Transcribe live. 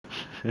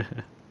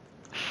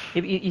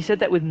You said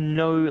that with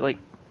no like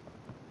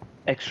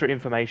extra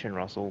information,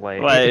 Russell.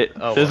 Like, Wait,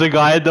 Oh, there's a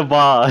guy at the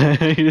bar.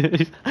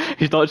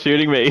 He's not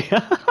shooting me.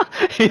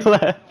 He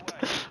left.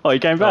 Oh, he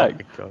came oh back.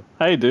 my god.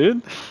 Hey,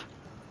 dude.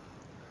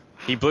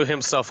 He blew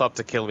himself up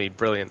to kill me.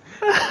 Brilliant.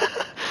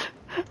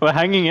 We're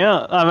hanging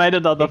out. I made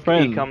another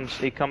friend.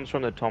 he comes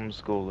from the Tom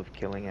school of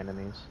killing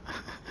enemies.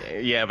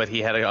 Yeah, but he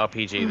had an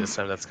RPG this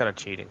time. That's kind of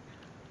cheating.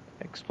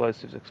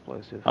 Explosive.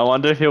 I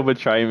wonder if he'll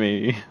betray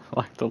me,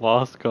 like the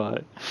last guy.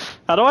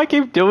 How do I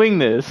keep doing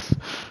this?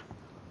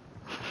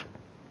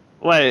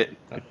 Wait.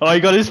 Oh, he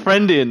got his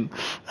friend in.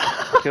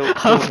 Kill him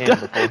before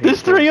he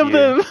There's three kills of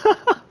them.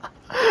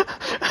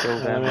 Kill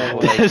them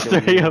before they There's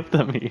kill three you. of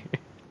them here.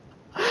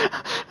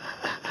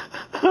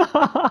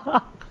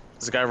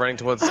 There's a guy running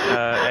towards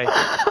A.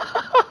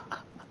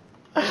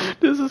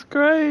 This is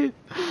great.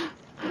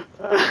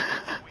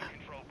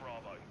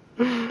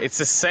 It's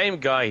the same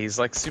guy. He's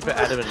like super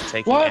adamant in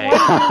taking What?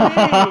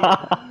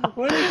 A.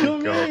 Why did you kill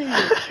me? Why did you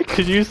kill me?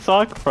 Cause you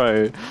suck,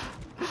 bro.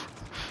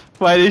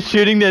 Wait, they're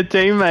shooting their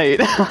teammate.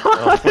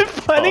 They're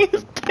fighting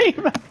his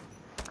teammate.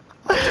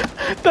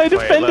 They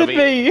defended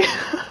me.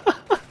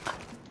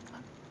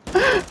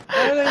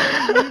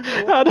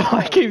 How do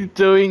I keep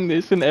doing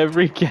this in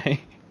every game?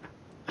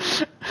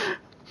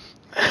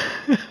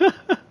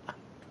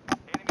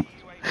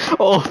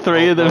 All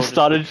three of them I'll just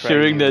started betray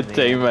shooting you their in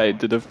the end. teammate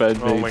to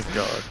defend me. Oh my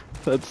god.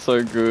 That's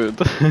so good.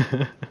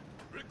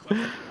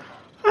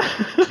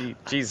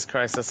 Jesus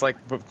Christ, that's like...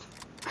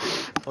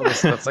 Oh,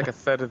 that's like a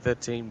third of their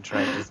team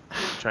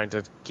trying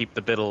to keep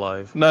the bit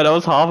alive. No, that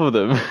was half of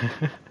them.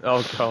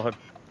 Oh god.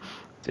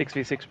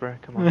 6v6, bro.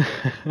 Come on.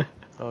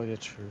 Oh, yeah,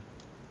 true.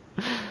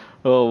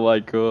 Oh my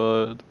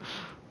god.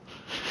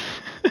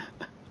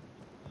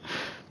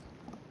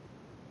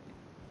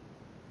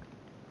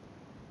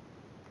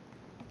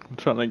 I'm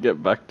trying to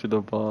get back to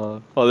the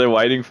bar. Oh, they're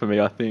waiting for me,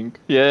 I think.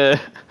 Yeah.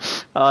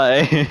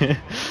 Hi.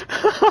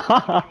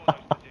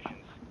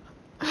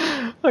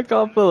 I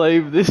can't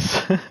believe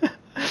this.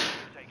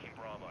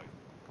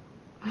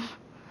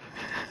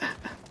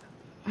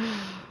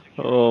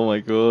 Oh my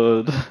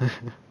god.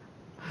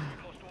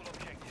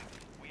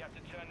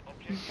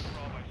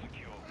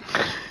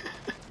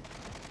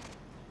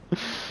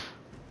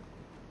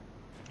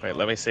 Wait,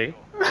 let me see.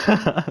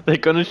 They're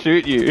gonna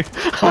shoot you.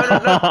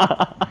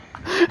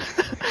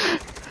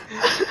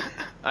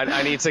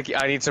 I need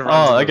to run.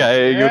 Oh, to them.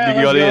 okay, Yeah,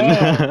 you got in.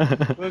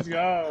 Let's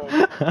go.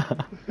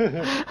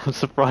 I'm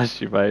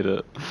surprised you made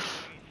it.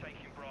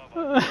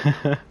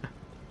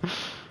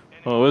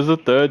 Oh, where's the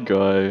third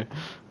guy?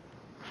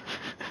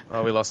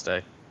 Oh, we lost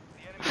A.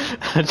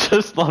 I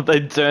just thought they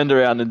turned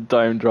around and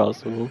domed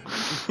Russell.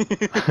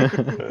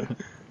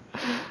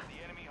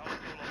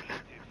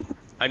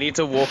 I need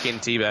to walk in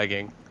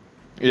teabagging.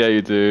 Yeah,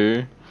 you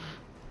do.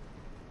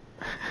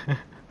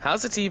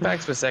 How's the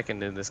teabags per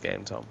second in this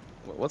game, Tom?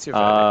 What's your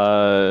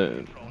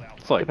verdict?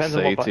 It's like Depends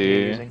on what button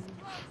you're using.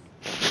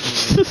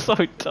 So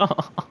dumb.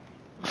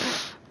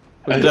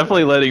 We're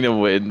definitely letting them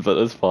win, but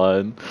it's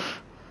fine.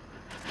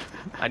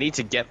 I need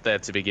to get there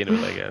to begin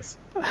with, I guess.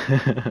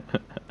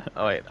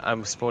 Oh wait,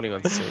 I'm spawning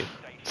on C.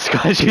 This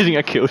guy's using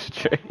a kill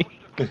streak.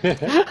 He's on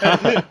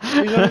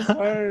his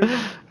phone.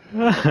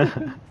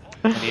 I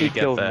need to get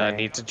killed there. I me.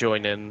 need to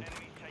join in.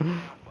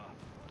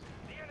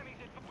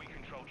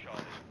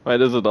 Wait,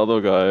 there's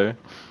another guy.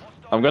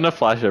 I'm gonna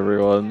flash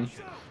everyone.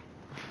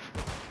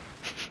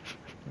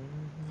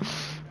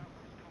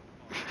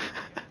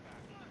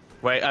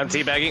 Wait, I'm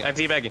teabagging. I'm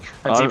teabagging.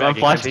 I'm I'm teabagging.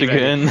 flashed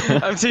again.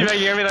 I'm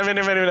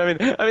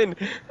teabagging. I'm in.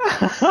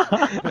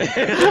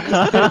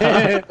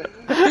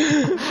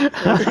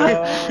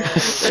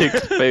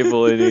 Six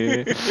people in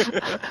here.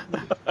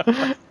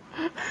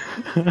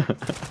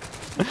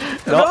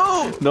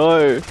 No!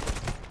 No!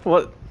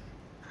 What?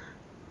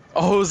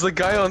 Oh, it was the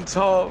guy on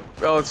top.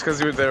 Oh, it's because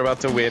they're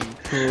about to win.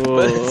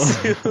 Whoa.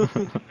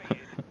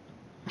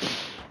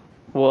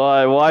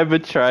 Why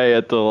betray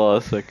at the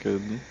last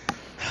second?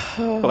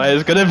 Wait,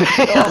 it's gonna be.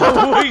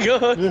 Oh my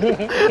god!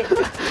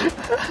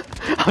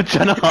 I'm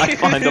trying to hide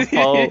behind the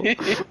pole.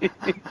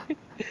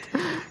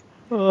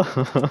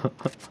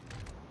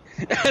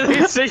 And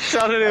he 6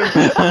 shot at him.